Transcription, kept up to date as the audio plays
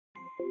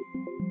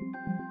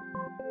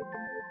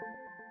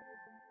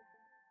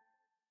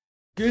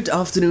Good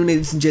afternoon,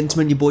 ladies and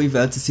gentlemen, your boy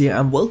Virtus here,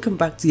 and welcome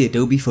back to the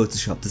Adobe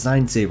Photoshop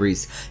design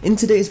series. In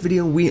today's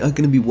video we are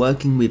going to be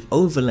working with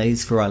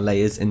overlays for our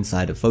layers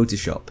inside of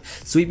Photoshop.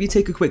 So if you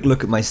take a quick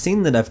look at my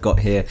scene that I've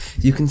got here,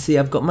 you can see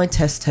I've got my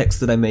test text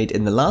that I made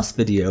in the last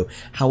video.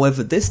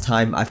 However, this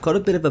time I've got a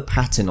bit of a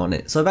pattern on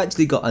it. So I've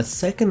actually got a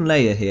second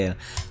layer here,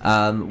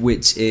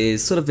 which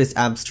is sort of this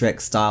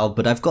abstract style,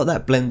 but I've got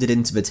that blended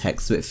into the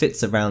text so it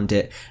fits around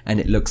it and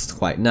it looks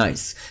quite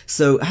nice.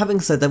 So having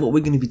said that, what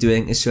we're going to be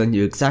doing is showing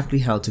you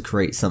exactly how to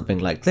create something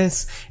like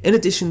this. In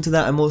addition to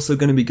that, I'm also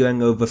going to be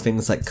going over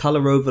things like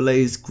color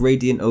overlays,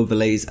 gradient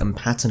overlays, and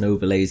pattern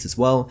overlays as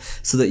well,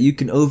 so that you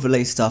can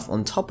overlay stuff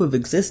on top of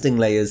existing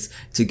layers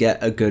to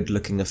get a good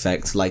looking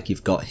effect like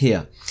you've got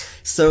here.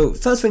 So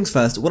first things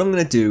first, what I'm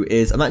going to do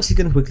is I'm actually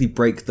going to quickly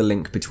break the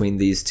link between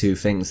these two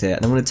things here,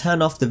 and I'm going to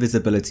turn off the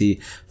visibility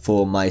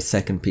for my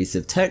second piece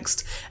of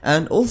text.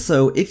 And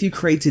also, if you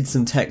created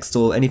some text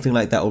or anything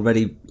like that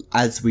already,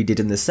 as we did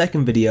in the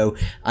second video,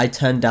 I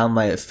turned down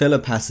my fill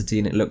opacity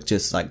and it looked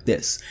just like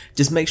this.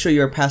 Just make sure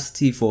your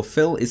opacity for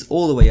fill is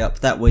all the way up,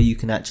 that way you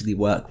can actually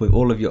work with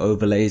all of your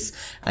overlays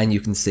and you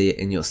can see it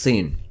in your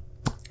scene.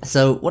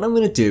 So what I'm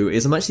going to do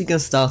is I'm actually going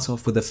to start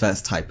off with the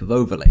first type of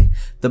overlay,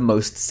 the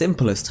most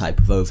simplest type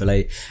of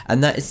overlay,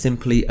 and that is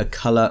simply a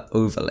color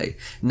overlay.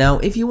 Now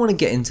if you want to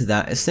get into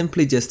that, it's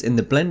simply just in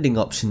the blending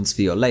options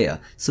for your layer.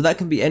 So that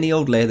can be any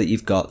old layer that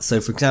you've got. So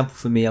for example,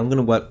 for me, I'm going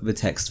to work with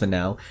the text for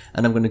now,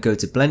 and I'm going to go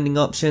to blending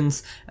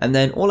options, and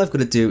then all I've got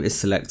to do is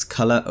select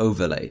color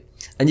overlay.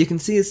 And you can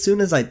see as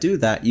soon as I do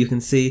that, you can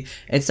see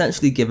it's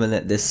actually given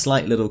it this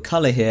slight little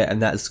color here,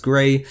 and that's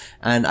grey,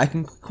 and I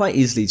can quite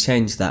easily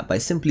change that by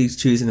simply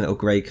choosing a little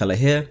grey color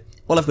here.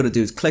 All I've got to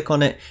do is click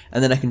on it,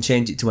 and then I can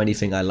change it to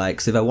anything I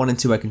like. So if I wanted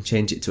to, I can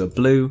change it to a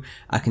blue,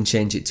 I can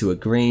change it to a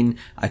green,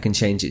 I can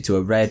change it to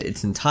a red.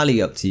 It's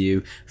entirely up to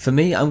you. For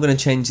me, I'm going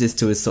to change this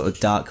to a sort of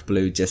dark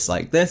blue, just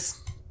like this.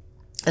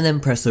 And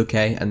then press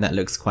OK, and that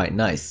looks quite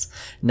nice.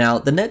 Now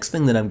the next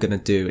thing that I'm going to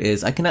do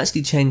is I can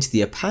actually change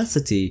the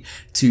opacity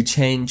to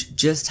change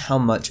just how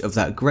much of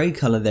that grey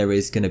colour there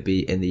is going to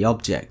be in the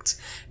object.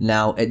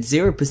 Now at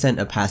 0%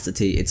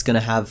 opacity, it's going to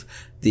have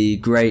the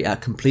grey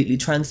at completely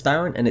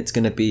transparent, and it's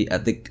going to be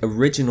at the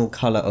original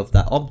colour of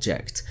that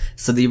object.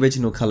 So the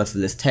original colour for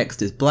this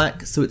text is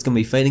black, so it's going to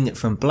be fading it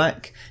from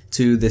black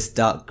to this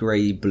dark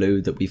grey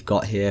blue that we've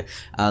got here.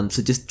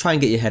 So just try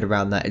and get your head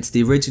around that. It's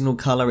the original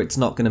colour, it's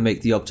not going to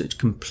make the object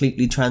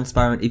completely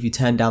transparent if you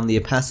turn down the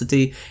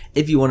opacity.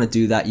 If you want to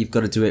do that, you've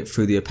got to do it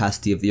through the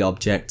opacity of the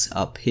object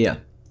up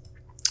here.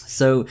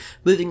 So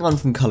moving on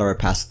from color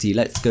opacity,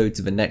 let's go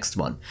to the next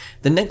one.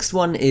 The next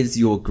one is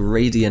your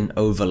gradient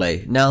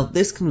overlay. Now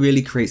this can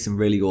really create some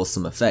really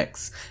awesome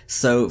effects.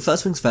 So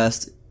first things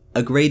first,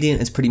 a gradient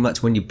is pretty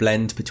much when you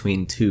blend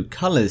between two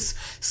colors.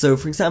 So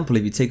for example,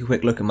 if you take a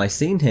quick look at my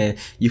scene here,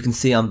 you can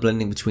see I'm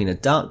blending between a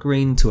dark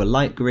green to a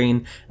light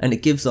green, and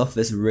it gives off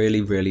this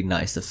really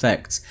nice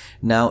effect.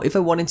 Now if I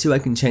wanted to, I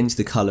can change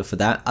the color for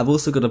that. I've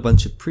also got a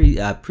bunch of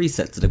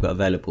presets that I've got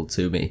available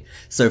to me.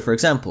 So for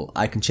example,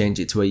 I can change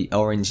it to a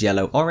orange,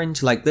 yellow,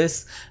 orange like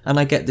this,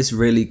 and I get this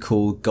really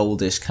cool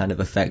goldish kind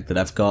of effect that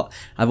I've got.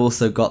 I've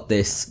also got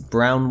this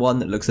brown one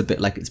that looks a bit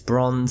like it's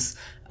bronze.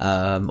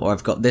 Or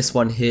I've got this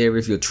one here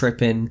if you're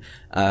tripping.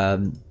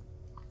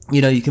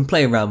 You know, you can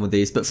play around with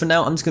these, but for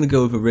now I'm just going to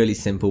go with a really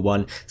simple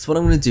one. So what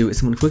I'm going to do is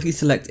I'm going to quickly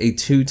select a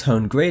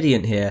two-tone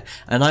gradient here,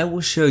 and I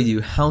will show you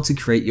how to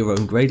create your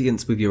own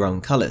gradients with your own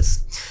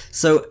colors.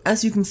 So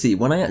as you can see,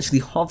 when I actually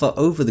hover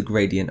over the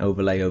gradient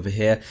overlay over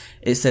here,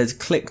 it says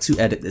click to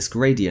edit this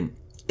gradient.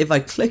 If I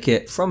click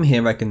it, from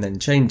here I can then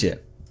change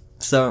it.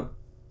 So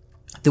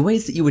the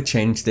ways that you would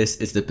change this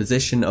is the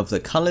position of the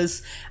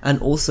colors and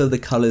also the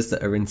colors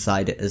that are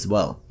inside it as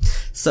well.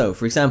 So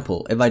for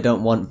example, if I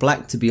don't want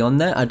black to be on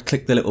there, I'd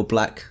click the little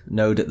black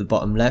node at the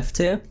bottom left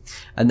here,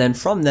 and then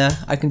from there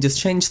I can just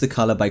change the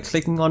color by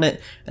clicking on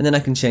it, and then I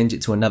can change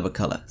it to another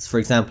color. So for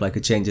example, I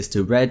could change this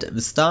to red at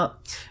the start,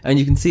 and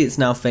you can see it's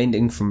now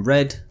fading from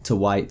red to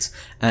white,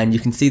 and you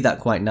can see that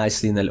quite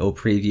nicely in the little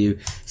preview.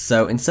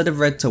 So instead of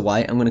red to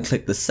white, I'm going to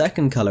click the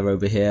second color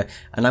over here,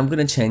 and I'm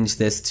going to change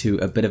this to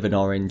a bit of an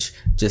orange,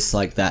 just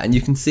like that, and you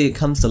can see it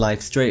comes to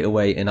life straight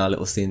away in our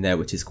little scene there,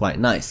 which is quite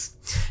nice.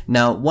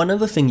 Now one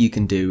other thing you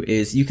can do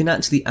is you can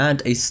actually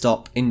add a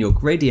stop in your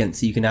gradient,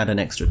 so you can add an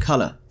extra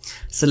color.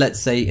 So let's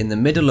say in the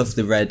middle of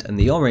the red and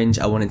the orange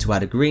I wanted to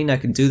add a green, I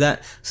can do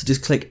that. So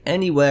just click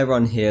anywhere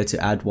on here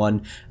to add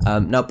one.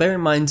 Now bear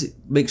in mind,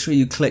 make sure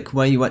you click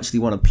where you actually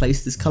want to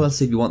place this color.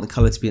 So if you want the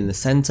color to be in the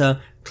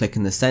center, click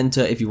in the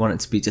center. If you want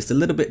it to be just a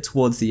little bit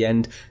towards the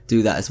end,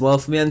 do that as well.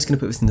 For me, I'm just going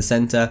to put this in the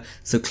center,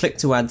 so click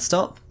to add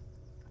stop.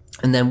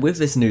 And then with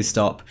this new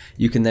stop,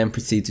 you can then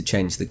proceed to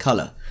change the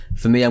color.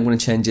 For me, I'm going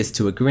to change this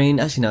to a green.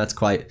 Actually, no,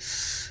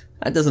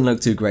 that doesn't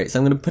look too great. So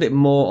I'm going to put it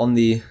more on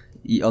the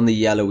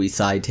yellowy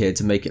side here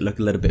to make it look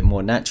a little bit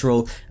more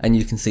natural, and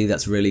you can see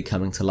that's really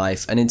coming to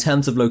life. And in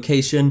terms of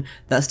location,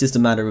 that's just a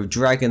matter of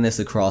dragging this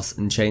across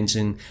and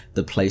changing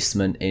the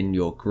placement in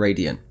your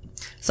gradient.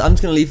 So I'm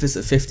just going to leave this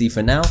at 50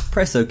 for now,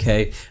 press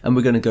OK, and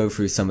we're going to go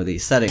through some of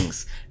these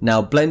settings.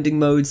 Now blending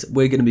modes,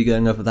 we're going to be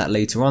going over that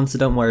later on, so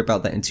don't worry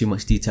about that in too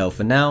much detail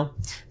for now.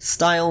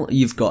 Style,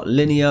 you've got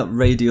linear,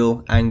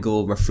 radial,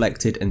 angle,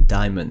 reflected, and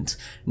diamond.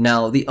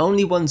 Now the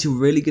only ones you're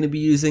really going to be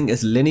using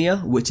is linear,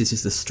 which is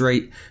just a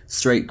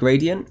straight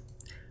gradient.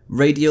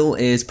 Radial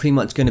is pretty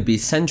much going to be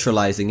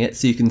centralizing it,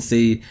 so you can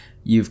see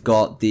you've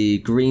got the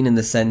green in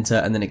the center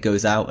and then it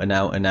goes out and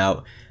out and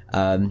out.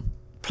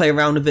 Play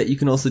around with it, you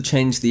can also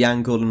change the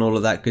angle and all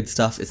of that good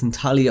stuff, it's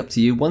entirely up to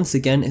you. Once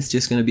again, it's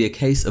just going to be a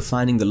case of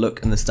finding the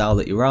look and the style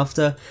that you're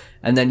after,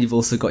 and then you've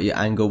also got your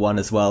angle one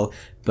as well,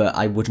 but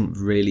I wouldn't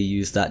really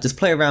use that. Just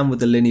play around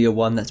with the linear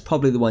one, that's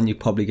probably the one you're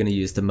probably going to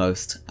use the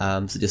most,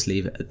 so just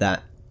leave it at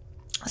that.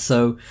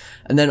 So,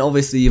 and then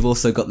obviously you've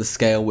also got the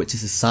scale, which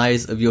is the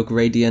size of your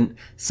gradient.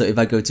 So if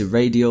I go to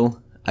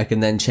radial, I can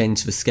then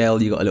change the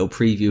scale. You got a little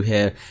preview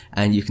here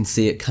and you can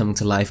see it coming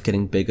to life,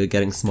 getting bigger,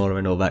 getting smaller,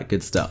 and all that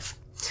good stuff.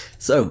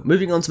 So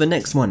moving on to the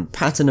next one,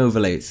 pattern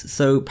overlays.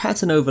 So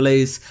pattern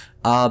overlays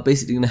are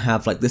basically going to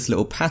have like this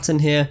little pattern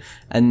here,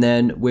 and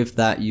then with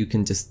that you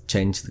can just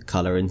change the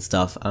color and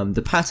stuff.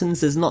 The patterns,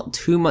 there's not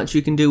too much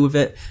you can do with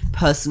it.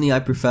 Personally, I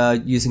prefer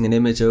using an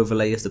image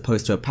overlay as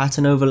opposed to a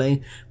pattern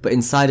overlay, but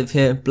inside of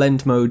here,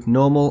 blend mode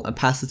normal,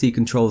 opacity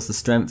controls the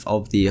strength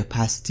of the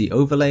opacity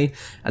overlay,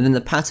 and then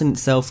the pattern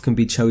itself can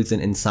be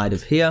chosen inside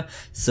of here.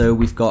 So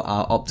we've got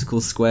our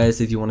optical squares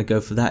if you want to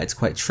go for that. It's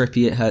quite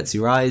trippy, it hurts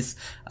your eyes.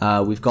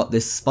 We've got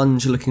this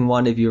sponge looking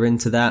one if you're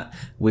into that.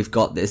 We've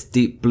got this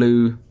deep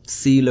blue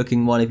sea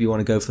looking one if you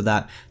want to go for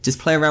that. Just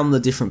play around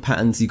with the different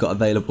patterns you've got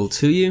available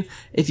to you.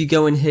 If you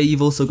go in here,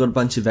 you've also got a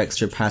bunch of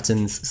extra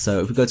patterns. So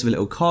if we go to a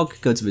little cog,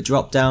 go to the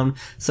drop down.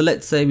 So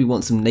let's say we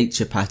want some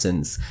nature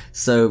patterns.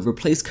 So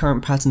replace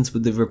current patterns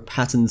with the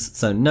patterns.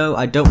 So no,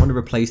 I don't want to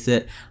replace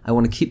it. I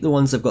want to keep the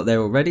ones I've got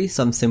there already.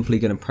 So I'm simply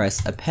going to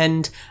press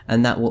append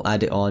and that will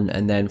add it on.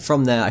 And then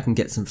from there I can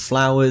get some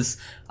flowers.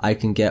 I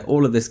can get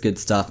all of this good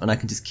stuff and I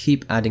can just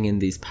keep adding in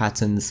these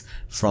patterns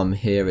from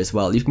here as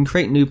well. You can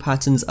create new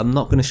patterns. I'm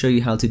not going to show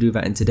you how to do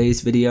that in today's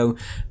video,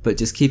 but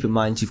just keep in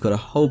mind you've got a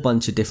whole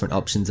bunch of different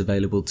options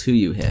available to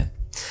you here.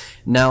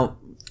 Now,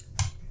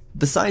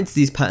 besides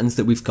these patterns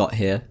that we've got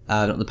here,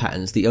 not the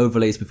patterns, the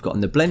overlays we've got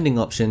in the blending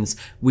options,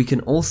 we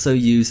can also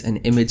use an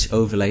image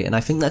overlay, and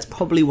I think that's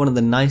probably one of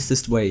the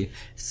nicest ways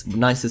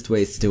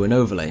to do an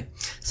overlay.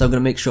 So I'm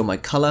going to make sure my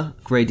color,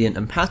 gradient,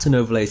 and pattern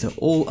overlays are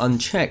all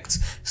unchecked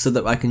so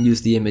that I can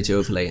use the image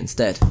overlay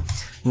instead.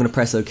 I'm going to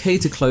press OK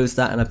to close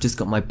that, and I've just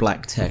got my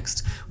black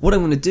text. What I'm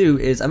going to do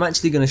is I'm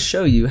actually going to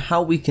show you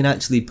how we can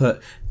actually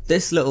put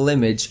this little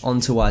image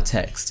onto our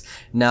text.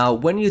 Now,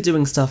 when you're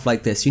doing stuff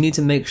like this, you need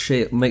to make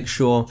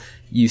sure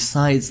you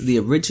size the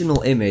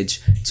original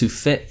image to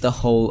fit the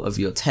whole of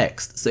your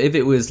text. So if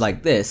it was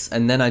like this,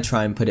 and then I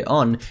try and put it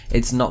on,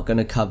 it's not going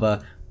to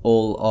cover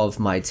all of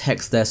my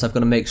text there. So I've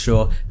got to make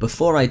sure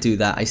before I do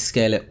that, I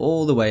scale it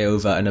all the way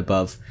over and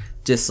above,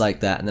 just like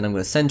that. And then I'm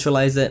going to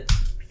centralize it.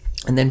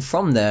 And then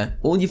from there,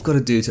 all you've got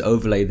to do to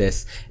overlay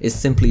this is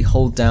simply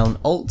hold down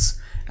Alt,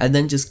 and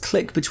then just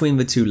click between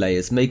the two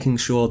layers, making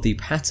sure the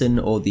pattern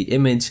or the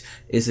image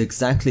is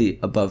exactly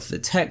above the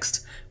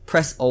text.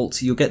 Press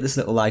Alt, you'll get this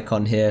little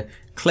icon here,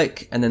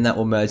 click, and then that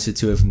will merge the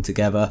two of them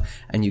together,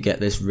 and you get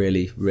this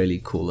really,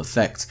 really cool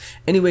effect.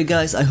 Anyway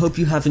guys, I hope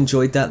you have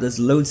enjoyed that. There's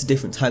loads of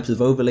different types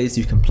of overlays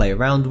you can play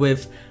around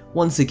with.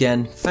 Once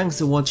again, thanks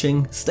for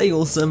watching, stay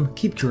awesome,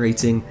 keep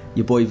creating,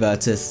 your boy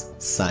Virtus,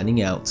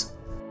 signing out.